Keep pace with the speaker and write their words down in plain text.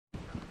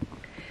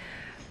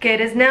Okay,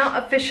 it is now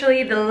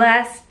officially the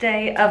last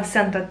day of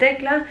Santa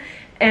Tecla,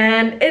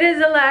 and it is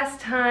the last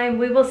time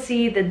we will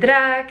see the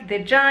drag, the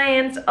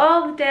giants,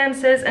 all the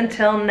dances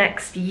until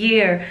next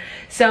year.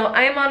 So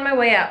I am on my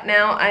way out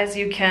now, as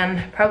you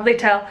can probably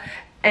tell,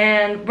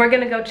 and we're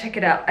gonna go check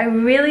it out. I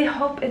really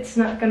hope it's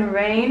not gonna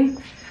rain,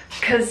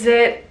 because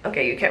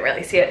okay, you can't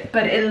really see it,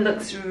 but it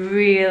looks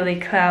really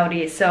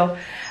cloudy. So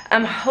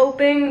I'm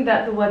hoping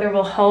that the weather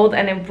will hold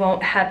and it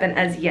won't happen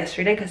as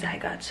yesterday, because I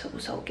got so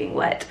soaking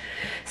wet.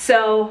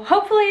 So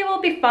hopefully it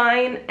will be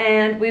fine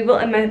and we will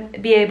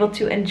be able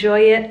to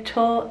enjoy it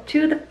to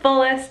the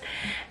fullest.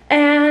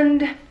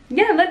 And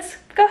yeah, let's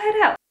go head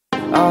out.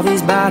 All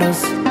these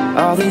bottles,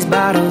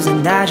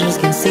 and I just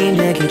can't seem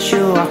to get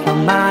you off my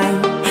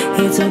mind.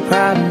 It's a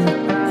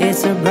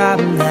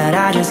problem that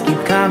I just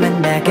keep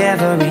coming back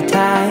every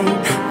time.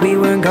 We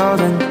were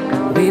golden,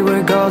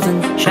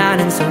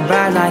 shining so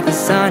bright like the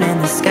sun in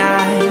the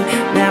sky.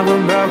 Now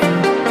we're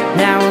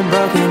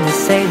broken to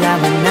say that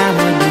we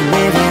never be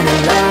living a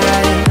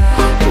lie.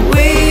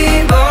 We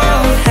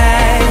both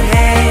had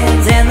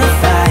hands in the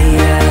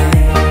fire.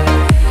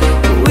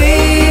 We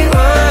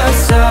were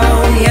so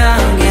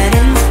young and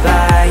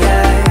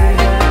inspired.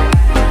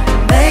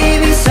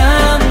 Maybe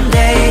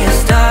someday the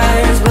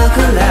stars will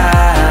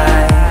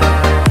collide,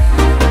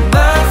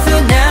 but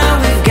for now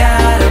we've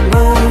gotta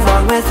move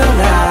on with our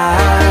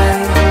lives.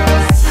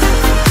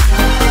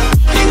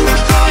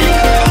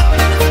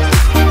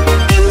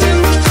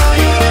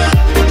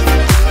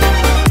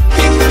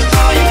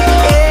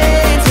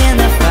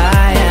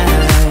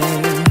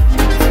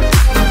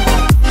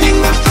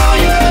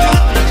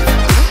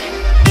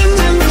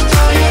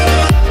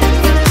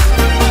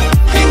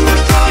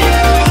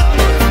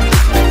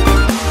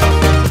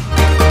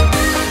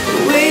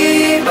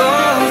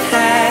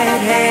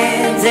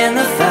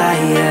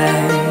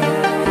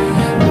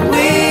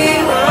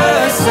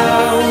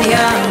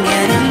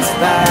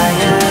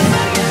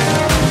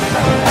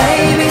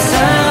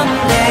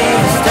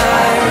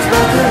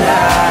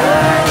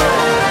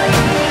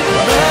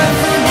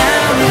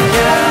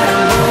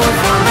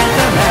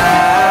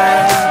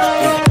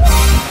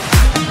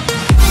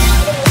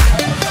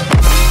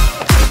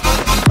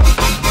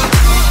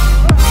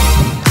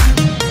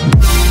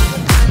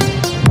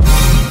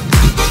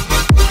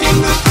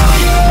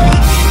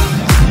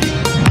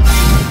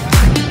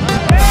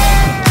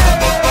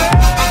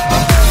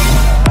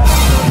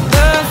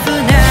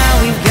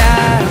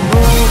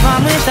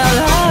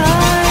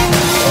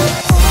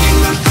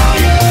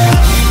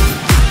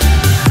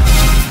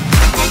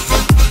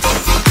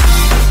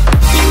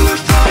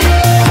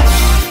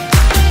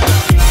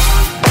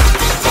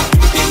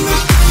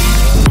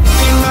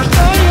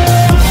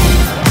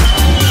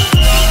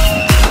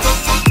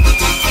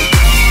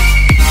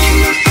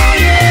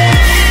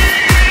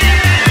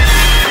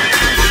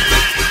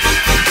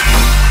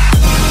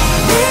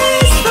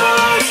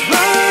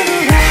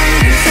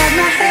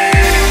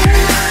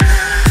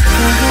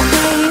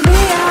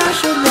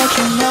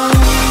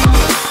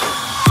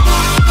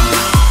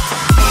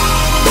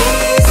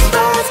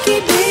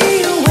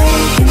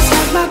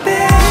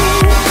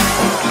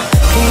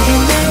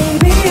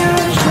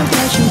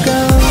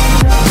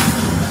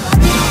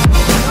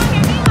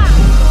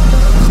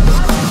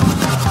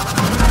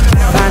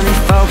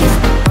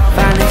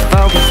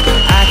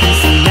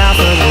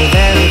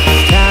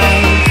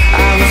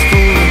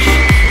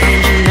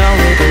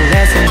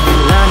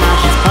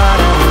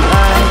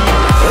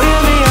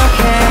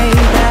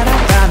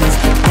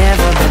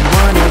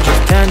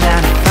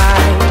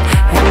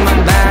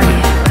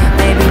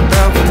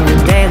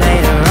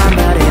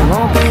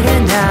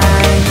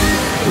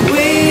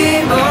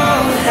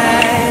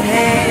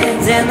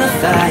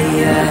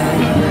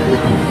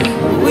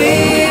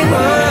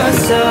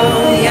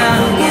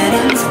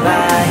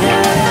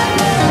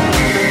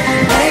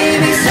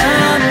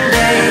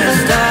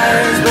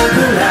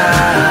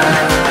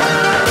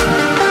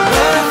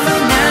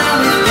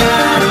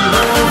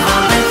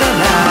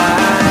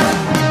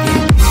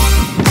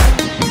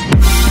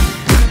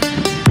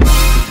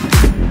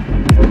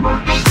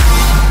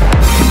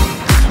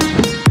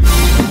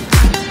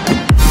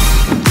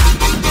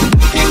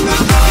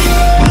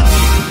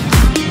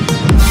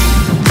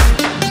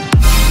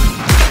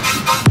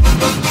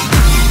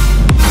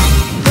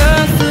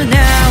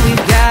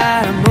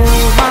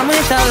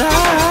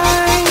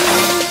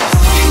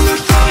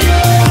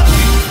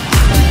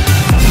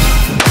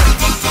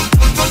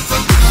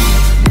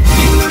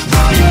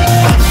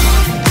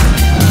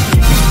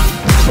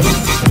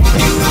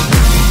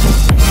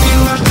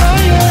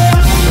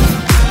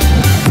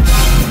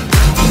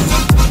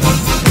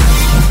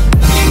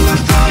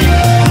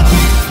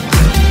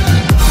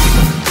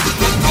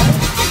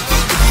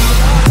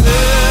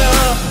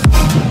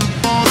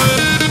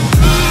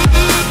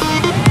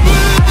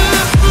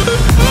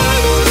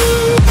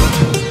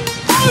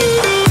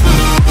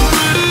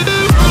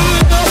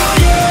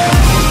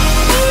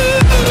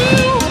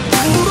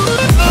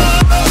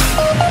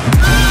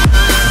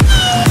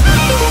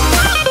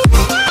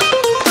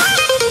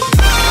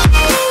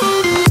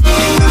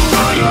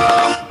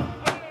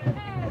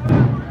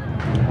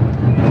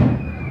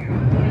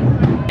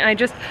 I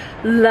just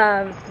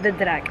love the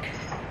drag.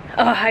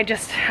 Oh, I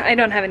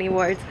don't have any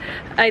words.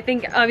 I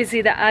think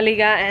obviously the Aliga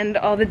and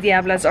all the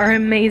Diablas are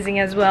amazing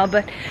as well,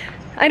 but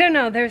I don't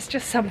know, there's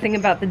just something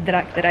about the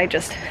drag that I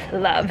just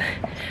love.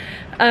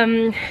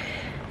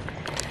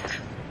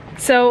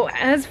 So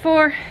as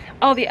for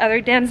all the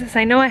other dances,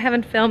 I know I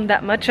haven't filmed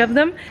that much of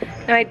them,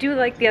 and I do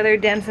like the other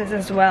dances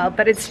as well,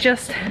 but it's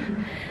just,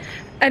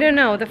 I don't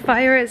know, the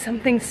fire is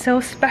something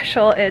so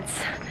special.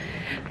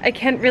 I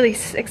can't really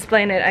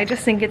explain it. I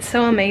just think it's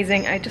so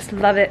amazing. I just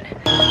love it.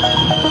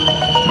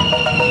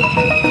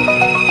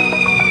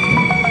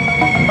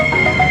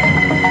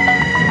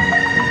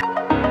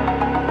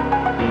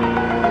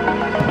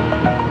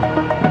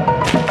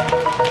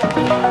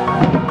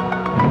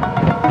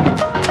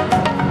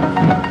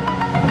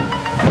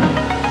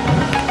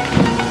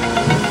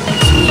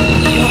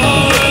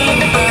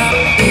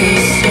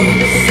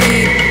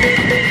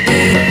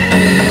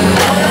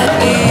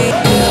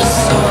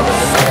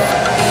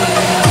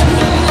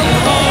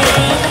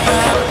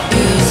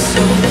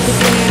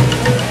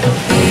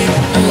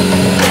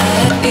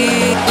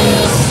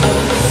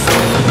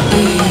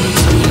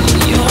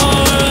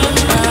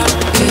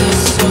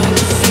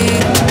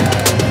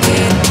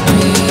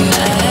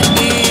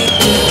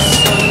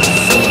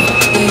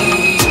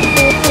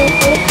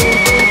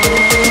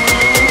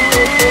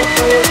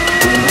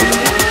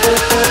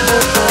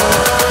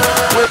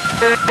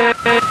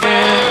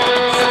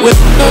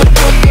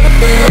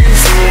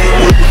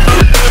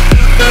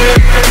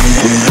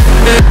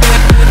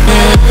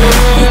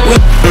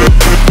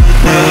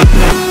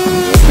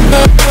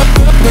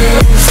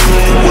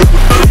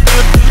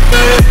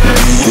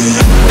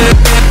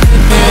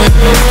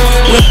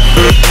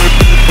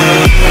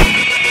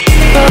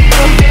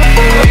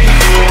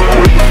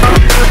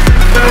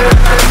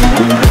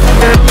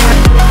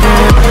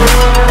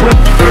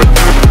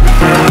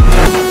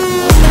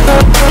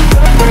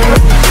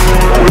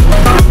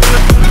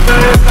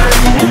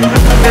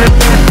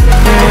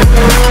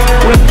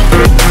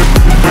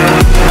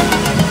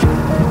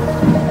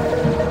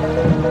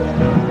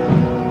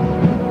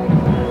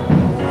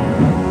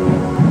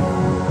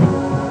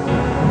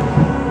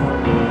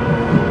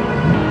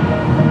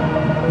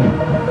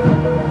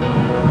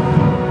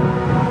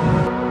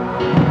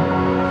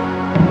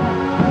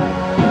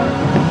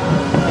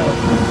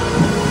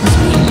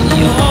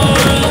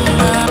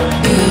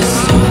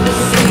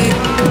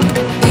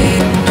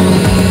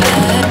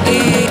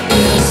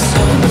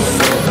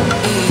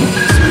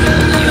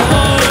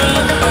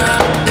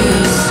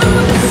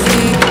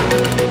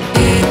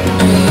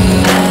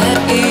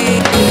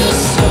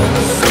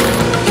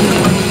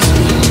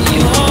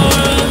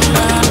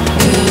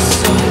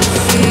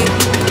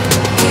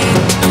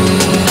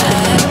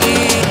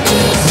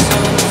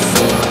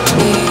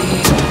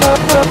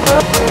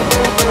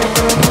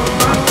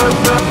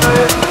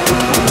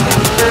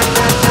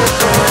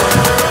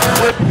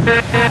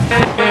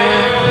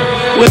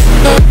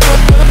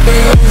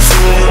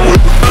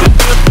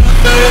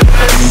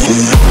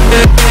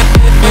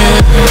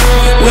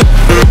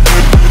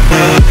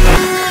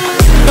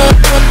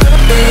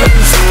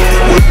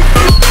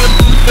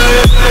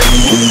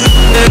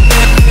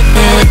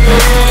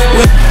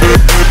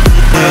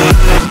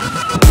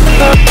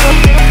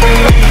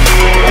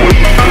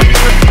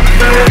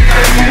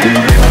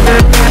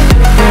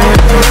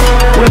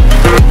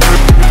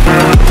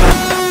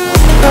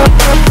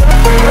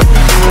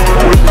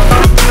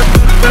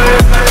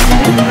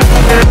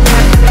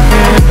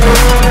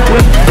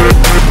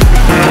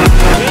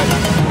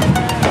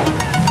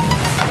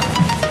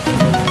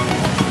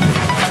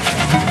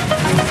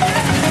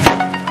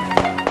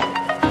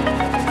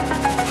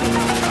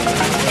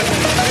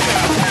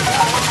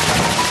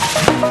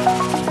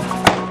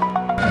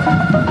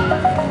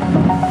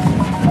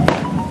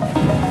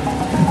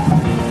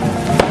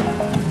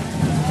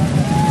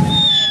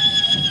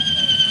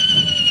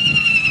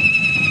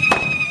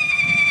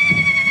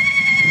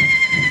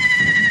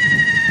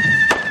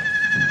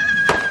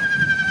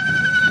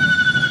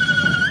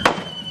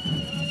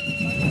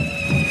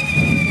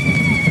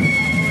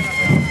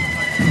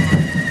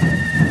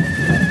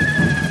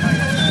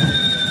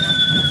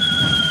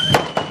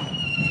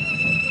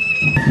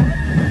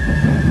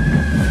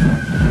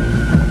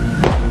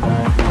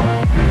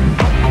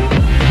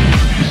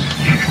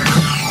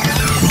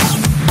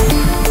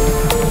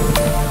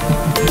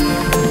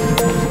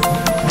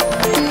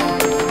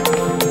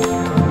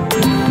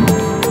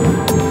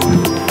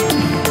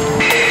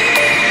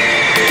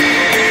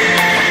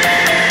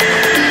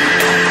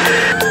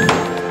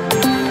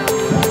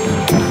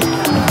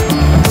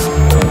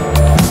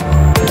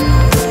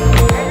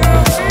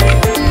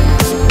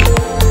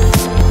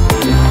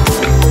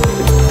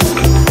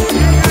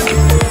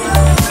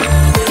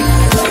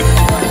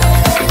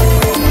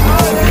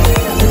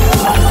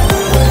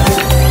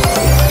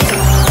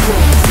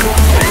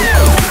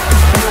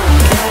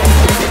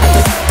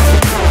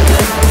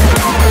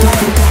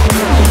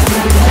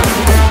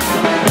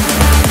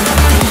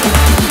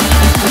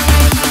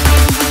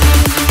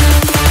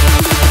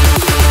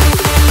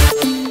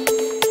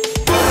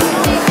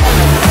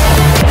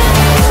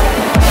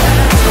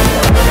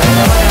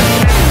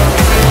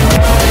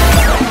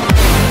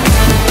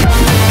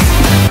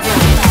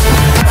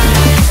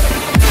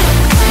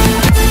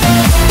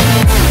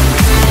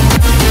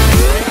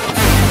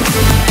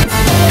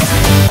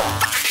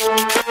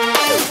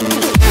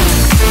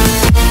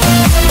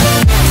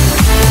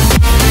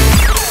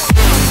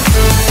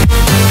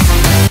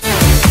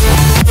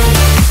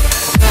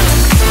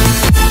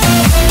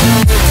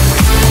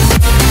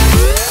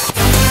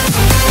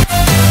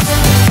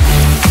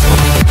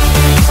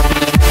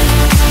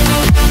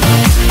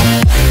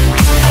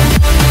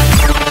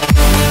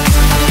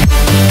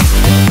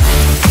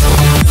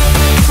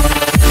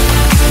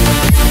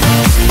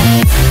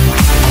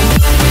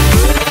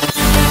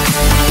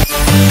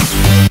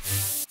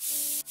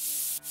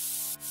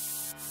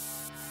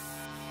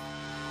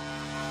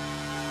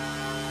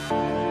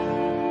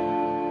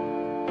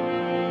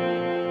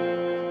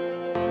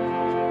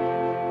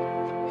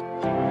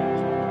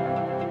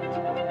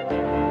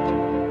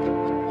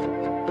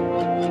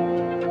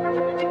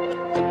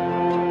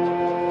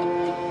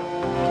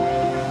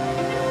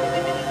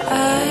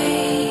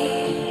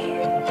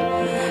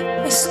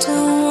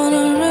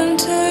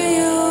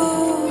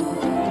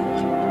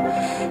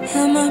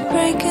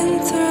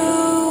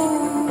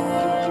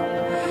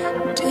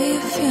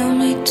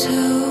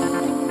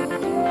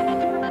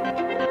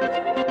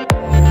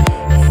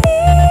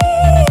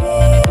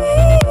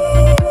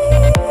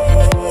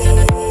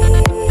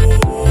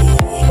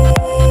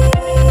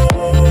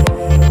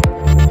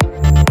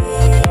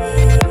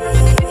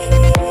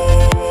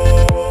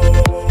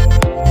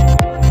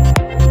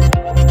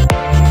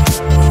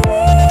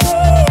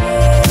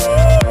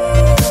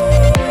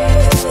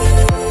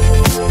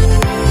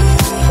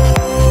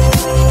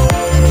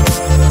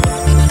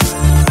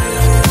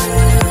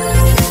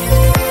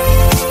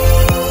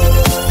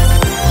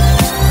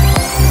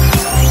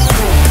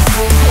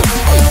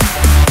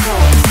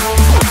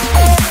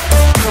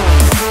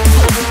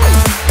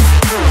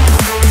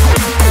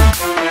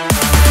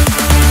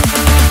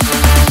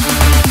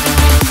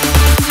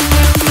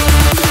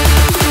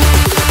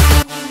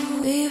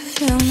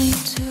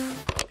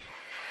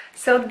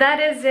 So that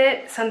is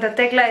it. Santa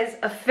Tecla is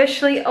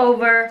officially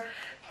over,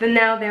 but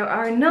now there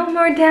are no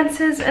more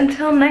dances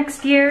until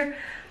next year.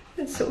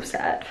 It's so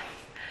sad.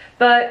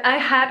 But I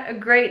had a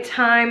great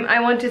time. I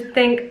want to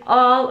thank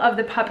all of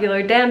the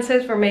popular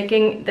dancers for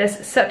making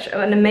this such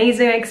an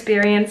amazing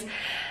experience.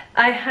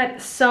 I had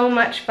so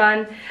much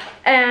fun,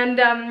 and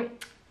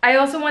I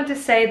also want to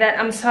say that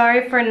I'm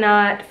sorry for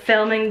not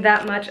filming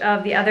that much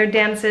of the other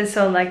dances,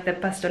 so like the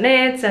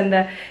bastonets and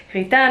the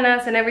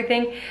gitanas and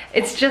everything.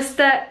 It's just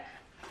that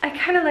I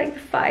kind of like the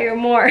fire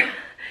more.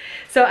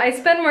 So I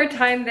spend more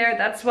time there.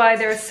 That's why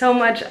there's so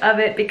much of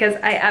it, because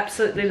I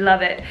absolutely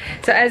love it.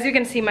 So as you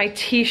can see, my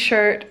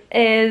t-shirt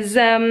is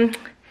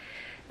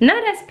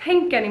not as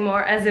pink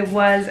anymore as it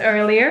was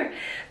earlier,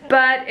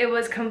 but it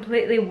was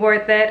completely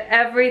worth it.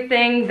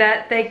 Everything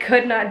that they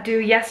could not do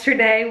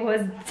yesterday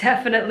was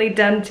definitely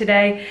done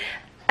today.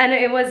 And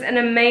it was an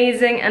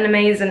amazing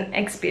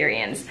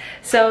experience.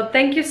 So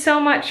thank you so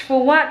much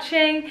for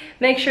watching.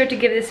 Make sure to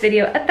give this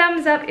video a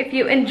thumbs up if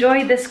you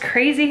enjoyed this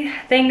crazy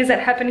things that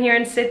happen here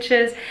in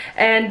Sitges.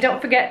 And don't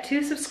forget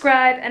to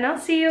subscribe, and I'll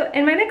see you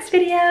in my next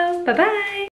video. Bye bye.